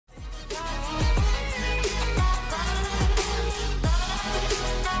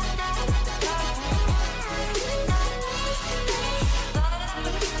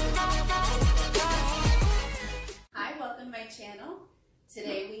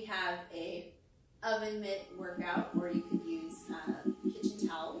have a oven mitt workout, or you could use kitchen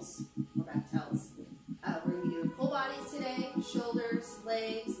towels or bath towels. We're going to be doing full bodies today, shoulders,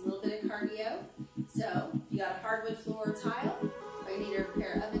 legs, a little bit of cardio. So if you got a hardwood floor or tile, all you need are a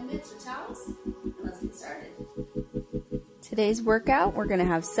pair of oven mitts or towels, and let's get started. Today's workout, we're going to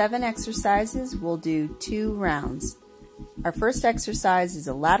have 7 exercises. We'll do 2 rounds. Our first exercise is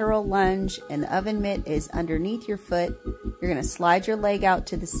a lateral lunge, and the oven mitt is underneath your foot. You're going to slide your leg out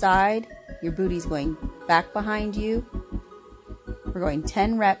to the side. Your booty's going back behind you. We're going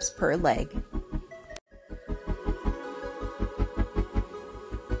 10 reps per leg.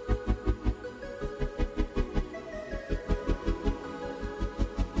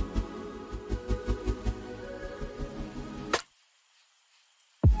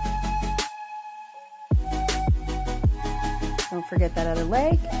 Don't forget that other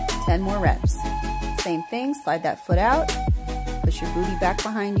leg, 10 more reps. Same thing, slide that foot out, push your booty back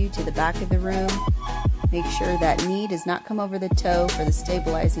behind you to the back of the room. Make sure that knee does not come over the toe for the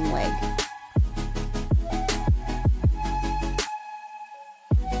stabilizing leg.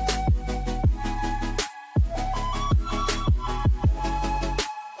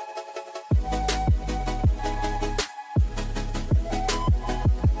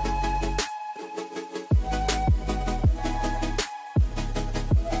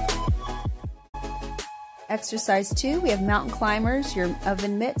 Exercise 2, we have mountain climbers. Your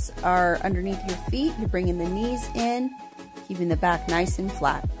oven mitts are underneath your feet. You're bringing the knees in, keeping the back nice and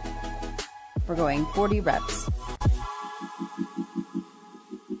flat. We're going 40 reps.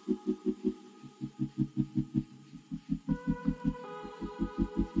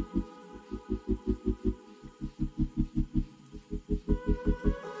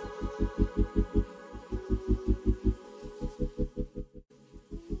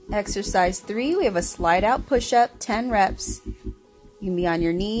 Exercise 3, we have a slide out push-up, 10 reps. You can be on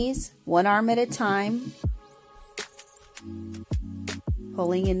your knees, one arm at a time,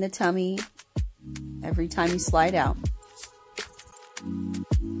 pulling in the tummy every time you slide out.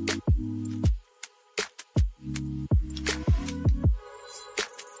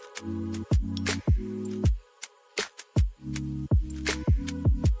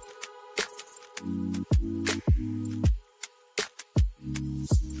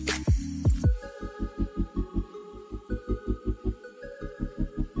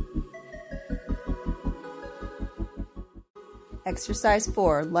 Exercise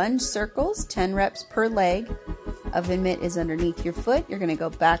 4, lunge circles, 10 reps per leg. Oven mitt is underneath your foot. You're going to go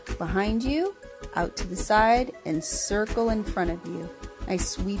back behind you, out to the side, and circle in front of you. Nice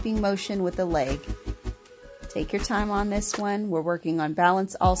sweeping motion with the leg. Take your time on this one. We're working on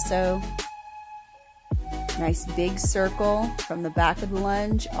balance also. Nice big circle from the back of the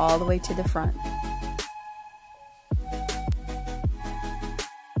lunge all the way to the front.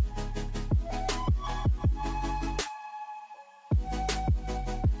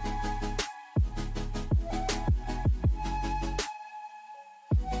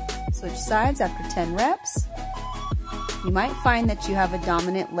 Switch sides after 10 reps. You might find that you have a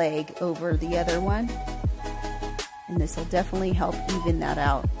dominant leg over the other one, and this will definitely help even that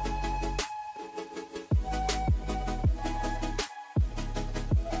out.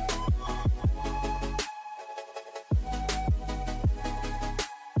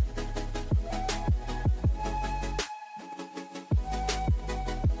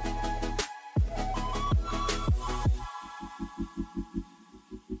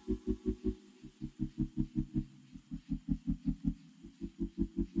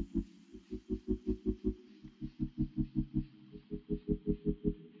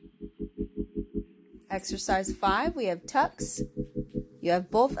 Exercise 5, we have tucks. You have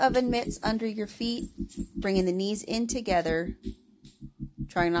both oven mitts under your feet, bringing the knees in together.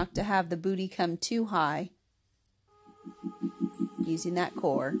 Trying not to have the booty come too high. Using that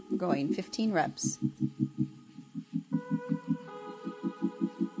core, we're going 15 reps.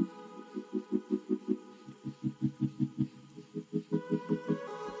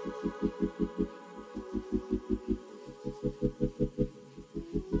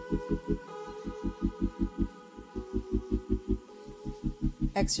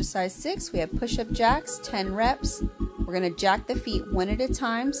 Exercise 6, we have push-up jacks, 10 reps. We're going to jack the feet one at a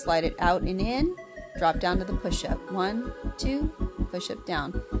time, slide it out and in, drop down to the push-up. 1, 2, push-up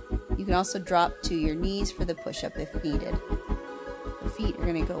down. You can also drop to your knees for the push-up if needed. The feet are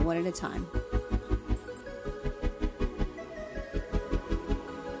going to go one at a time.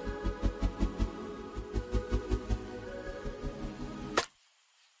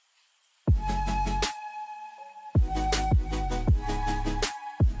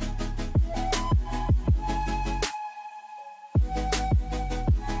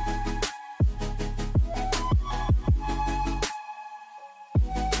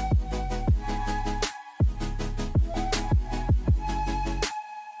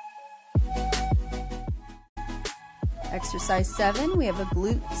 exercise 7, we have a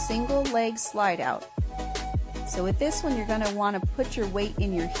glute single leg slide out. So with this one, you're going to want to put your weight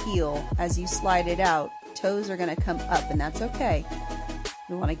in your heel as you slide it out. Toes are going to come up, and that's okay.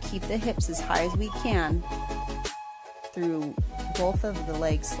 We want to keep the hips as high as we can through both of the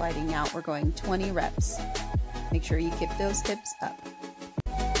legs sliding out. We're going 20 reps. Make sure you keep those hips up.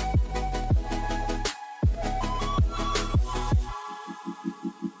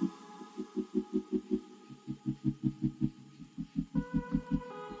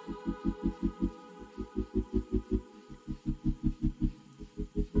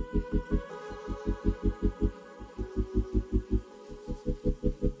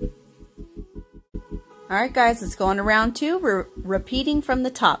 Alright guys, let's go on to round 2. We're repeating from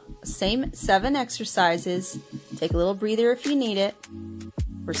the top. Same 7 exercises. Take a little breather if you need it.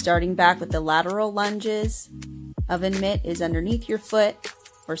 We're starting back with the lateral lunges. Oven mitt is underneath your foot.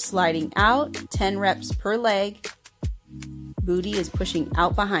 We're sliding out, 10 reps per leg. Booty is pushing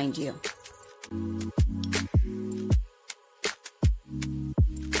out behind you.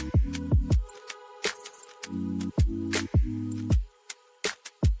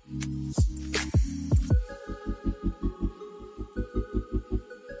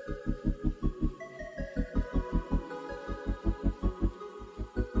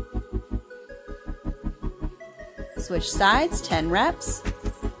 Switch sides, 10 reps.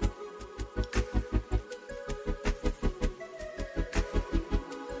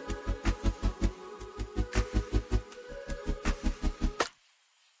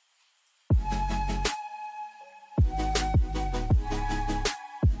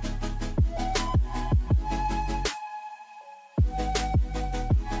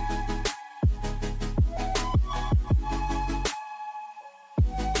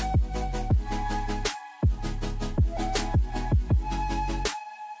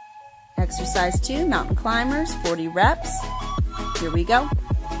 Exercise 2, mountain climbers, 40 reps. Here we go.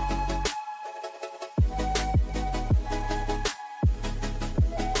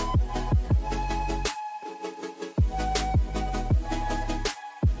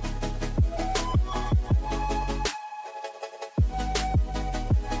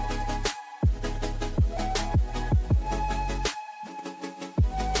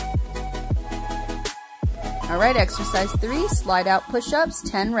 All right, exercise 3, slide out push-ups,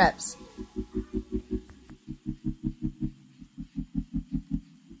 10 reps.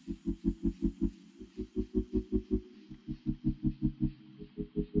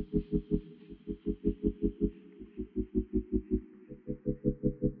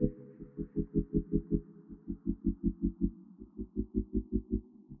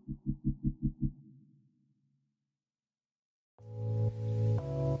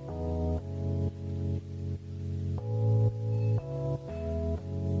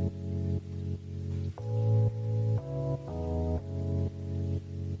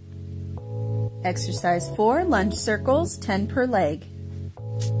 Exercise 4, lunge circles, 10 per leg.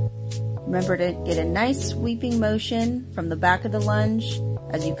 Remember to get a nice sweeping motion from the back of the lunge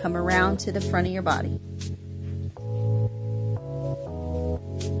as you come around to the front of your body.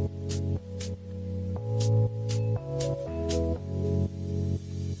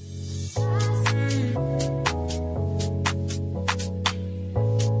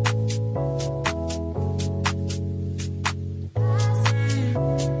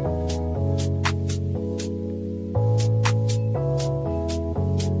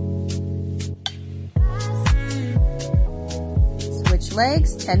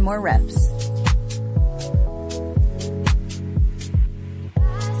 Legs, 10 more reps.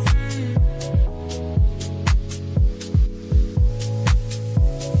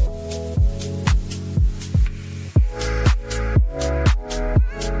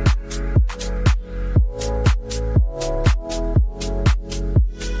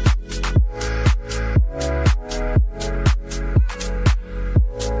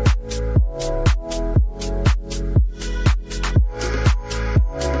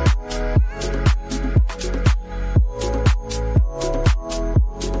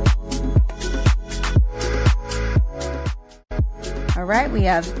 All right, we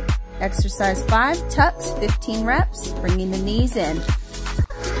have exercise 5, tucks, 15 reps, bringing the knees in.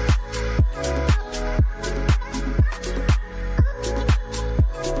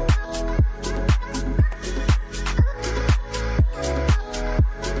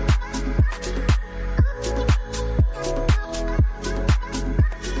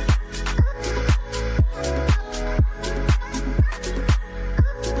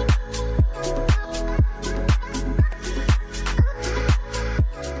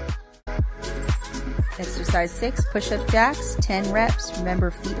 Exercise 6, push-up jacks, 10 reps. Remember,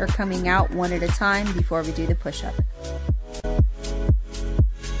 feet are coming out one at a time before we do the push-up.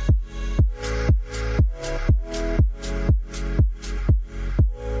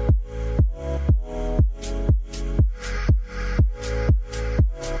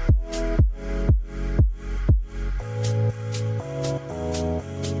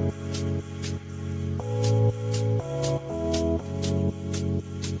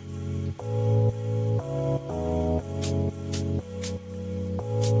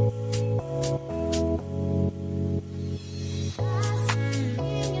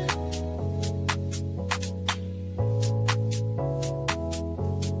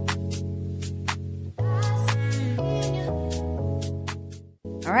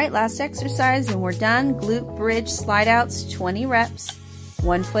 All right, last exercise and we're done. Glute bridge slide outs, 20 reps.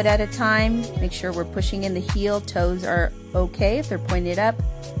 1 foot at a time. Make sure we're pushing in the heel. Toes are okay if they're pointed up.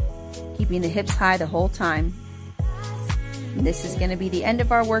 Keeping the hips high the whole time. And this is going to be the end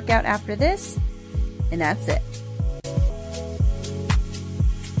of our workout after this, and that's it.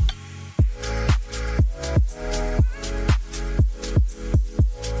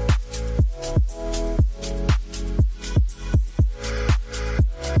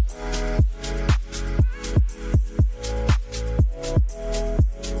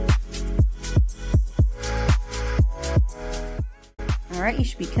 Alright, you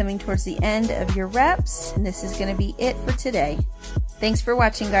should be coming towards the end of your reps, and this is going to be it for today. Thanks for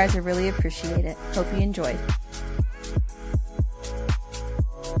watching, guys. I really appreciate it. Hope you enjoyed.